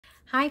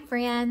Hi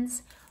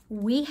friends,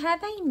 we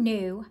have a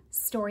new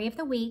story of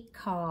the week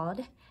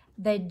called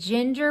The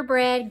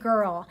Gingerbread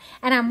Girl,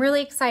 and I'm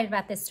really excited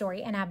about this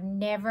story, and I've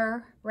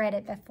never read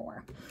it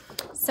before.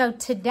 So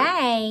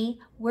today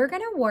we're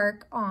going to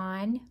work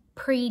on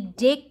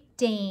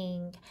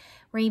predicting.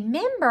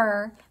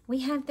 Remember,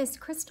 we have this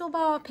crystal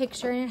ball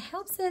picture, and it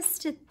helps us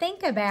to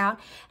think about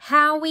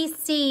how we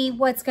see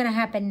what's going to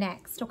happen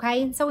next,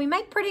 okay? And so we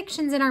make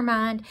predictions in our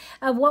mind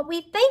of what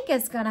we think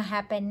is going to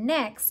happen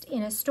next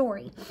in a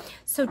story.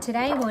 So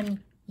today,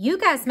 when you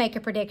guys make a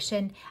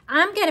prediction,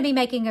 I'm going to be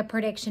making a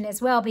prediction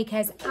as well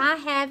because I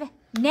have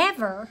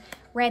never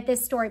read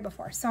this story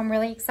before, so I'm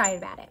really excited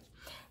about it.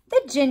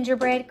 The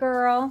Gingerbread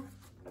Girl.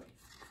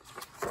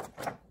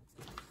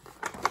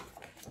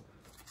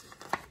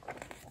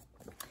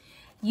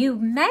 You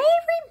may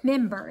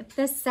remember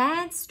the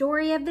sad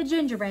story of the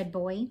gingerbread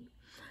boy.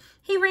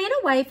 He ran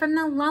away from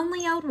the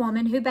lonely old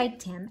woman who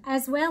baked him,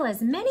 as well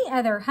as many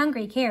other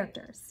hungry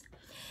characters.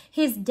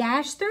 His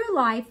dash through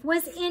life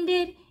was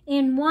ended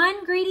in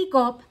one greedy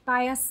gulp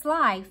by a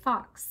sly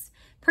fox,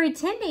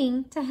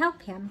 pretending to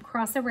help him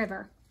cross a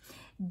river.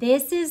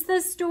 This is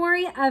the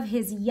story of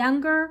his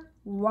younger,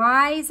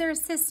 wiser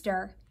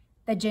sister,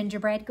 the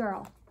Gingerbread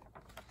Girl.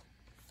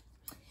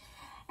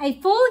 A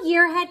full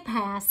year had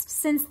passed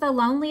since the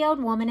lonely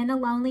old woman and the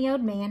lonely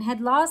old man had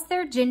lost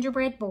their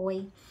gingerbread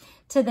boy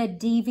to the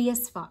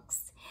devious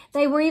fox.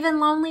 They were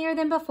even lonelier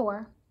than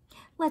before.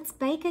 "Let's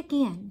bake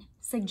again,"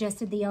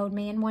 suggested the old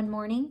man one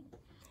morning.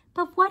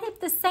 "But what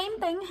if the same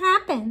thing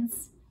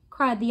happens?"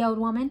 cried the old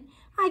woman.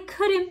 "I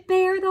couldn't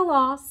bear the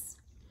loss."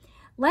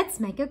 "Let's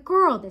make a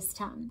girl this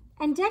time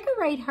and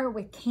decorate her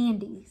with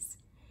candies."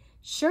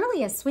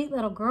 "Surely a sweet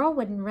little girl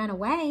wouldn't run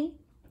away,"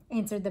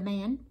 answered the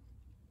man.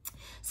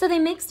 So they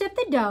mixed up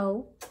the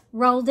dough,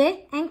 rolled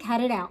it, and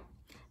cut it out.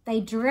 They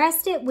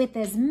dressed it with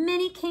as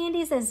many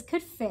candies as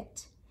could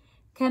fit,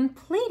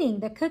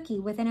 completing the cookie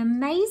with an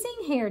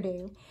amazing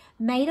hairdo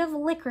made of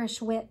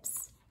licorice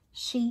whips.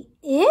 "She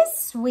is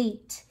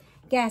sweet,"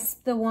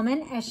 gasped the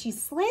woman as she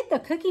slid the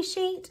cookie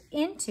sheet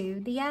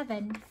into the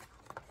oven.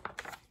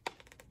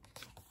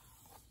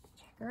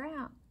 Check her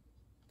out.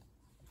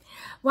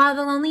 While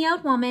the lonely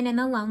old woman and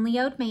the lonely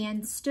old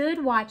man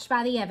stood watch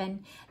by the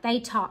oven,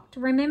 they talked,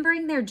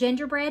 remembering their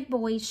gingerbread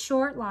boy's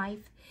short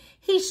life.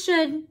 He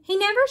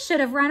never should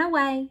have run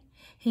away.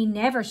 He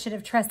never should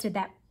have trusted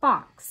that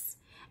fox.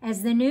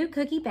 As the new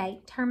cookie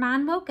baked, her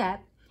mind woke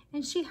up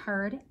and she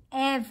heard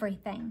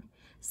everything.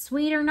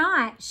 Sweet or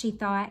not, she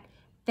thought,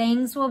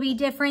 things will be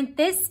different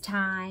this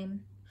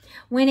time.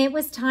 When it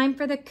was time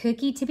for the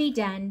cookie to be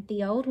done,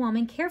 the old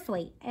woman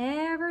carefully,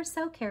 ever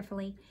so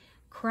carefully,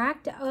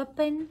 cracked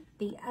open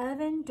the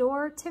oven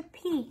door to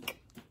peek.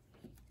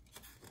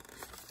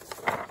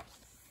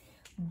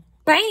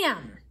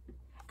 Bam!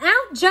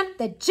 Out jumped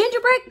the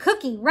gingerbread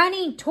cookie,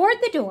 running toward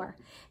the door.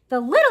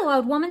 The little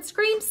old woman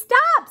screamed,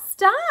 "Stop!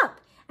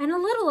 Stop!" And the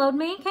little old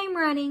man came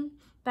running.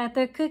 But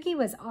the cookie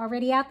was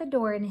already out the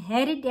door and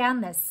headed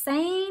down the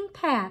same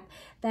path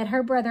that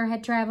her brother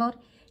had traveled.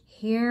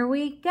 "Here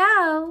we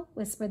go,"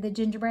 whispered the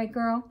gingerbread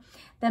girl.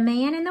 The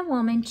man and the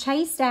woman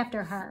chased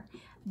after her.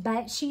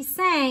 But she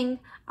sang,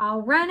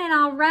 "I'll run and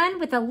I'll run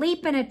with a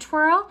leap and a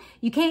twirl.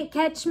 You can't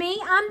catch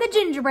me, I'm the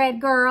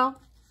gingerbread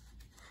girl."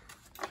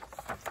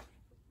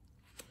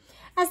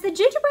 As the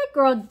gingerbread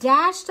girl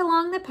dashed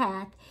along the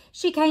path,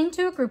 she came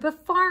to a group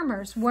of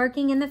farmers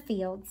working in the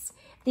fields.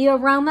 The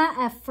aroma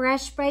of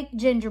fresh baked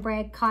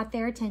gingerbread caught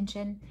their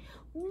attention.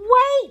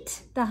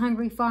 "Wait!" the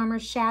hungry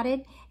farmers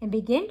shouted and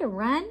began to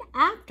run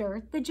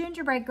after the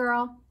gingerbread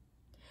girl.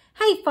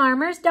 "Hey,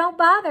 farmers, don't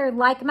bother.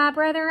 Like my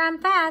brother, I'm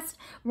fast.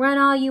 Run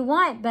all you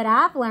want, but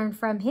I've learned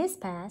from his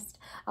past.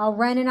 I'll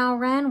run and I'll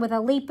run with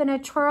a leap and a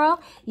twirl.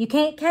 You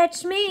can't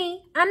catch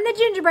me. I'm the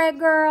gingerbread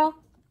girl."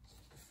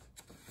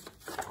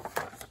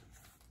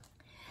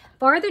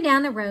 Farther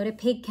down the road, a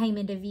pig came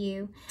into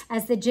view.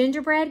 As the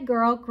gingerbread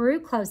girl grew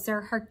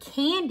closer, her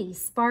candy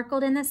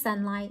sparkled in the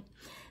sunlight.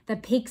 The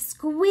pig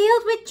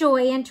squealed with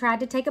joy and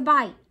tried to take a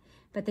bite,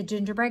 but the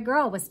gingerbread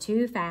girl was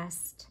too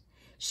fast.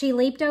 She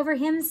leaped over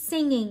him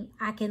singing,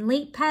 "I can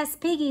leap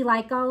past Piggy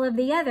like all of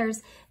the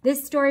others.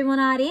 This story will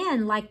not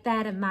end like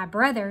that of my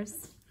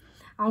brothers.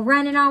 I'll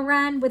run and I'll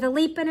run with a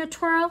leap and a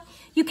twirl.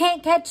 You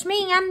can't catch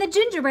me, I'm the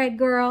gingerbread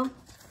girl."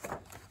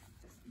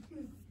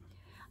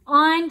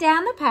 On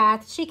down the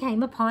path, she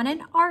came upon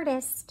an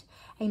artist.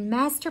 "A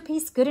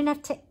masterpiece good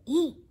enough to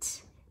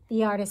eat,"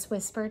 the artist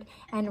whispered,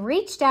 and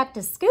reached out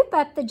to scoop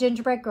up the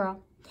gingerbread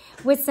girl.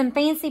 With some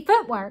fancy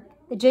footwork,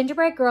 the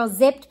gingerbread girl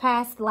zipped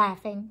past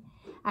laughing.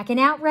 "I can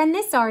outrun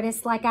this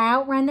artist like I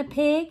outrun the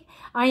pig.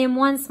 I am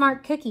one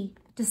smart cookie,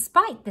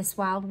 despite this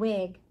wild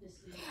wig.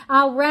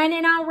 I'll run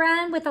and I'll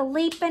run with a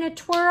leap and a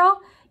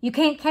twirl. You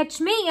can't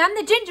catch me, I'm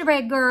the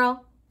gingerbread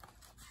girl."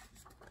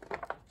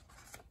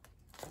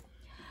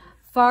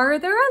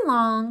 Farther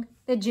along,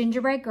 the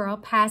gingerbread girl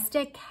passed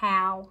a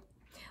cow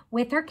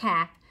with her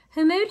calf,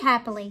 who mooed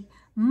happily,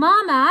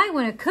 "Mama, I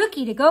want a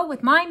cookie to go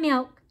with my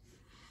milk."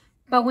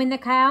 But when the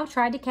cow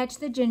tried to catch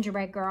the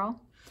gingerbread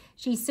girl,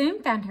 She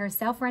soon found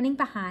herself running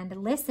behind,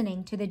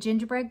 listening to the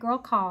gingerbread girl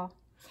call.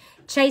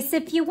 Chase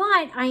if you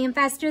want, I am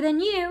faster than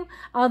you.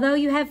 Although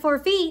you have 4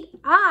 feet,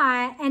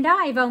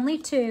 I've only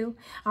 2.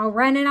 I'll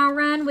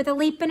run with a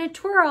leap and a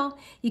twirl.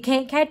 You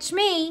can't catch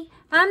me,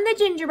 I'm the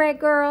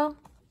gingerbread girl.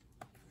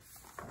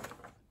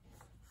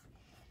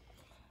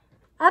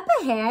 Up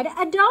ahead,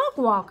 a dog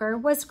walker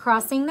was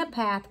crossing the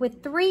path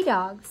with 3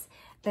 dogs.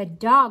 The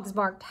dogs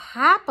barked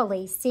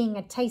happily, seeing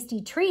a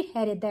tasty treat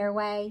headed their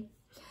way.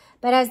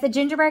 But as the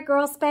gingerbread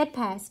girl sped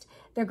past,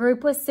 the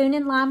group was soon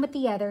in line with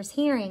the others,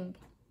 hearing,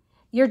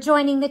 "You're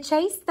joining the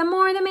chase, the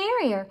more the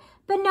merrier.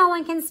 But no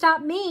one can stop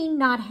me,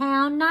 not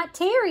hound, not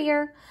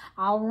terrier.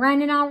 I'll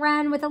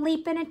run with a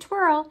leap and a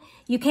twirl.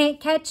 You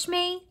can't catch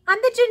me, I'm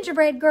the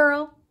gingerbread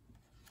girl."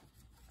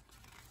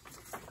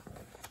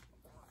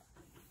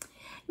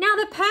 Now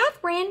the path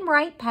ran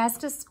right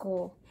past a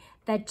school.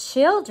 The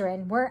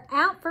children were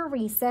out for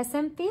recess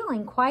and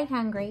feeling quite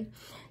hungry.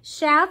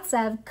 Shouts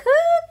of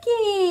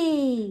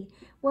 "Cookie"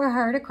 were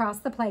heard across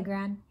the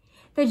playground.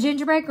 The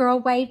gingerbread girl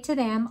waved to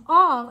them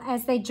all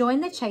as they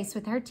joined the chase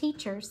with her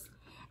teachers.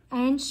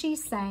 And she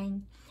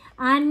sang,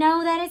 "I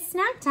know that it's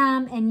snack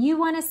time and you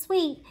want a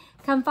sweet.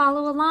 Come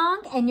follow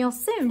along and you'll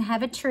soon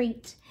have a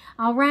treat.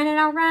 I'll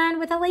run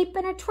with a leap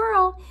and a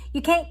twirl.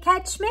 You can't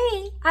catch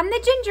me, I'm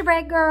the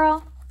gingerbread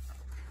girl."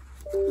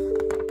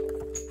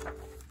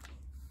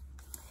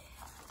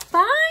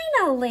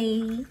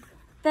 Finally,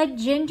 the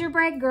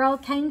gingerbread girl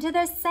came to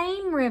the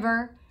same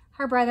river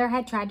her brother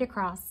had tried to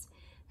cross.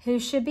 Who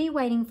should be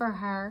waiting for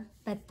her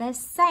but the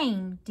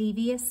same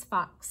devious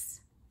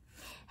fox?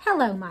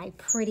 "Hello, my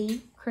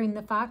pretty," crooned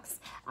the fox.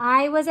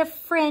 "I was a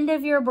friend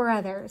of your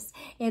brother's.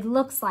 It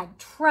looks like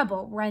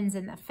trouble runs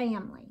in the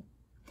family.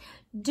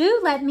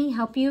 Do let me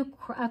help you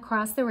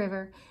across the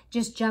river.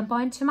 Just jump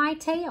onto my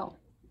tail."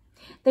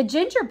 The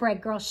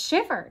gingerbread girl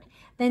shivered,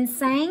 then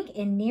sang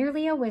in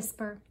nearly a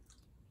whisper,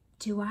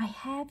 "Do I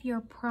have your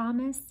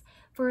promise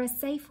for a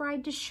safe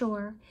ride to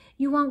shore?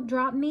 You won't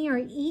drop me or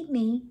eat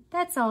me,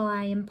 that's all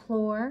I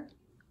implore."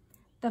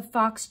 The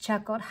fox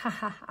chuckled, "Ha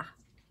ha ha.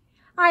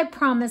 I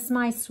promise,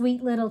 my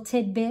sweet little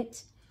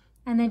tidbit."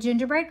 And the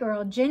gingerbread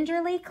girl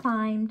gingerly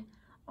climbed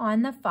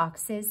on the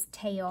fox's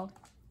tail.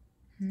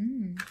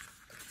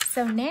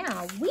 So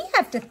now we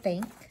have to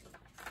think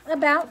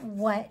about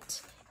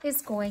what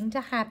is going to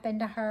happen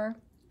to her.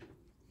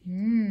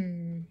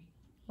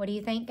 What do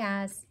you think,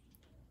 guys?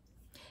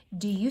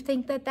 Do you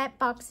think that that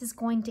fox is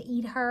going to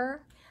eat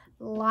her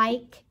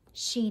like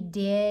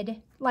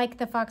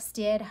the fox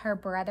did her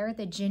brother,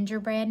 the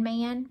gingerbread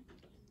man?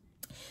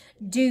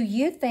 Do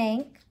you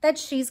think that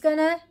she's going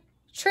to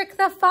trick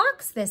the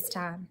fox this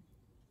time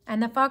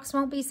and the fox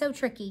won't be so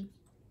tricky?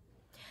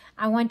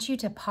 I want you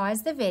to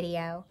pause the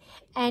video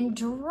and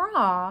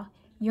draw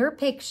your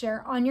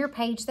picture on your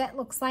page that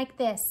looks like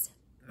this.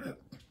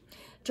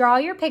 Draw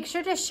your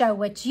picture to show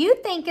what you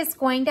think is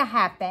going to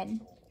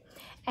happen.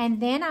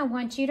 And then I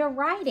want you to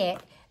write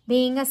it,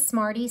 being a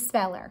smarty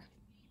speller.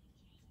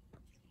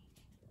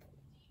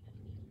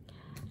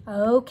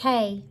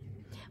 Okay,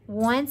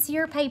 once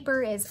your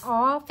paper is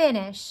all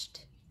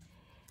finished,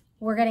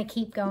 we're going to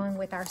keep going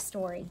with our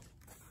story.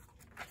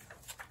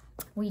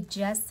 We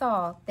just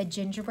saw the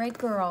gingerbread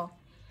girl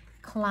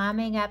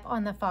climbing up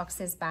on the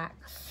fox's back.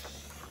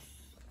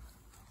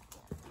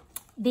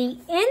 The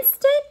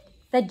instant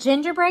the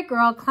gingerbread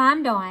girl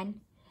climbed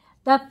on,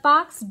 the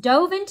fox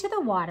dove into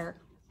the water,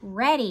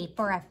 ready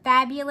for a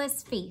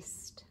fabulous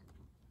feast.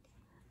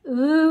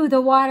 "Ooh, the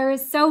water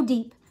is so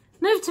deep.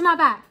 Move to my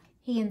back,"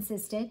 he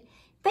insisted,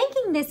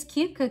 thinking this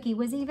cute cookie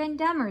was even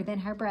dumber than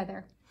her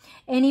brother.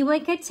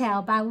 Anyone could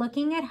tell by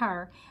looking at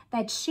her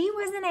that she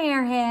was an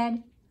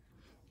airhead.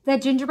 The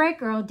gingerbread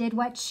girl did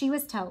what she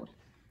was told.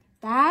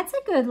 "That's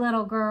a good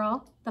little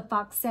girl," the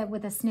fox said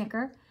with a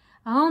snicker.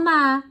 "Oh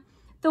my,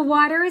 the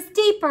water is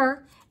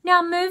deeper.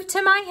 Now move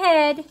to my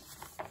head."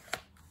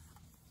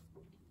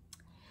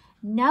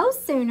 No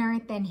sooner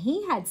than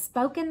he had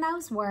spoken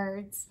those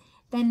words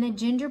than the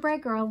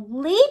gingerbread girl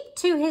leaped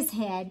to his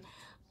head,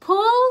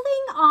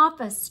 pulling off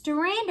a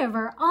strand of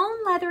her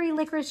own leathery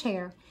licorice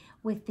hair.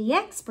 With the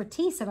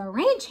expertise of a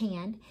ranch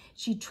hand,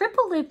 she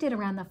triple-looped it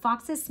around the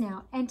fox's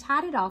snout and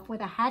tied it off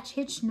with a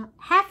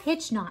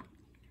half-hitch knot.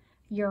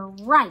 "You're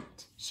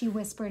right," she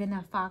whispered in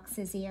the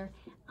fox's ear.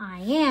 "I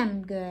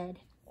am good."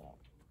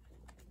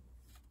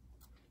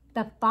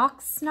 The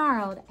fox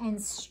snarled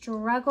and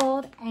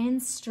struggled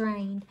and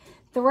strained,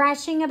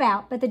 thrashing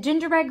about, but the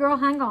gingerbread girl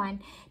hung on,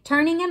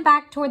 turning him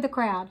back toward the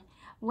crowd.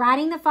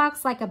 Riding the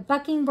fox like a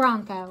bucking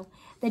bronco,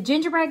 the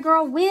gingerbread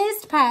girl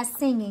whizzed past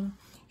singing,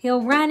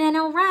 "He'll run and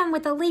he'll run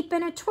with a leap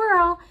and a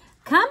twirl.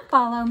 Come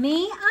follow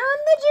me, I'm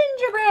the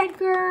gingerbread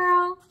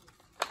girl."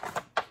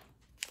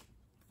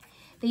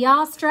 The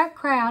awestruck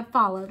crowd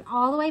followed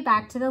all the way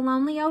back to the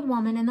lonely old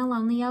woman and the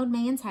lonely old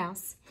man's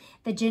house.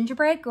 The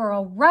gingerbread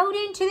girl rode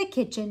into the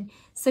kitchen,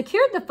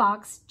 secured the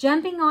fox,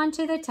 jumping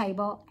onto the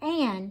table,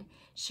 and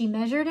she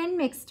measured and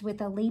mixed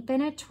with a leap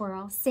and a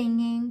twirl,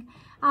 singing,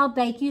 "I'll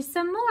bake you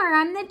some more,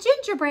 I'm the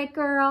gingerbread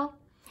girl."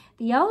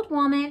 The old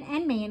woman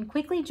and man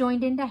quickly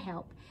joined in to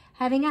help.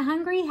 having a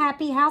hungry,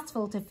 happy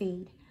houseful to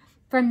feed.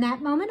 From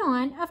that moment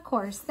on, of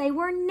course, they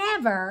were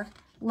never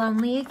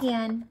lonely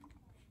again.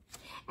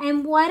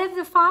 And what of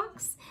the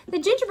fox? The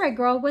gingerbread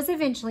girl was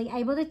eventually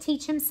able to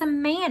teach him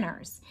some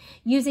manners,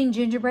 using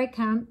gingerbread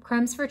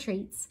crumbs for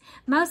treats.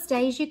 Most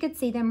days you could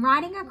see them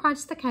riding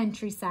across the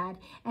countryside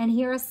and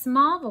hear a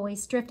small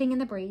voice drifting in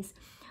the breeze.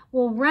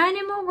 We'll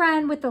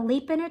run with a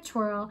leap and a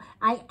twirl.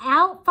 I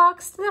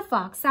outfoxed the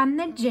fox. I'm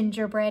the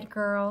gingerbread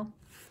girl.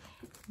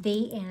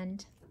 The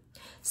end.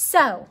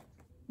 So,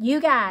 you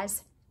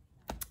guys,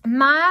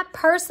 my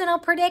personal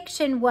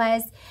prediction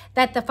was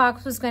that the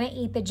fox was going to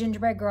eat the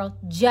gingerbread girl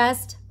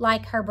just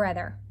like her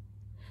brother.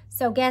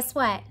 So guess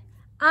what?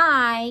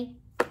 I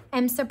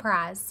am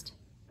surprised.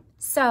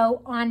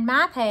 So on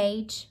my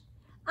page,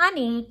 I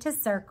need to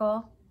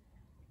circle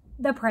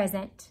the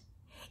present.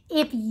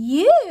 If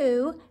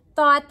you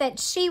thought that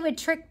she would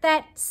trick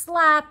that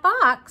sly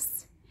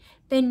fox,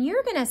 then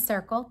you're going to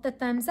circle the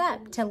thumbs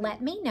up to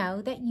let me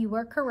know that you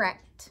were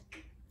correct.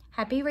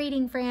 Happy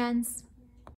reading, friends.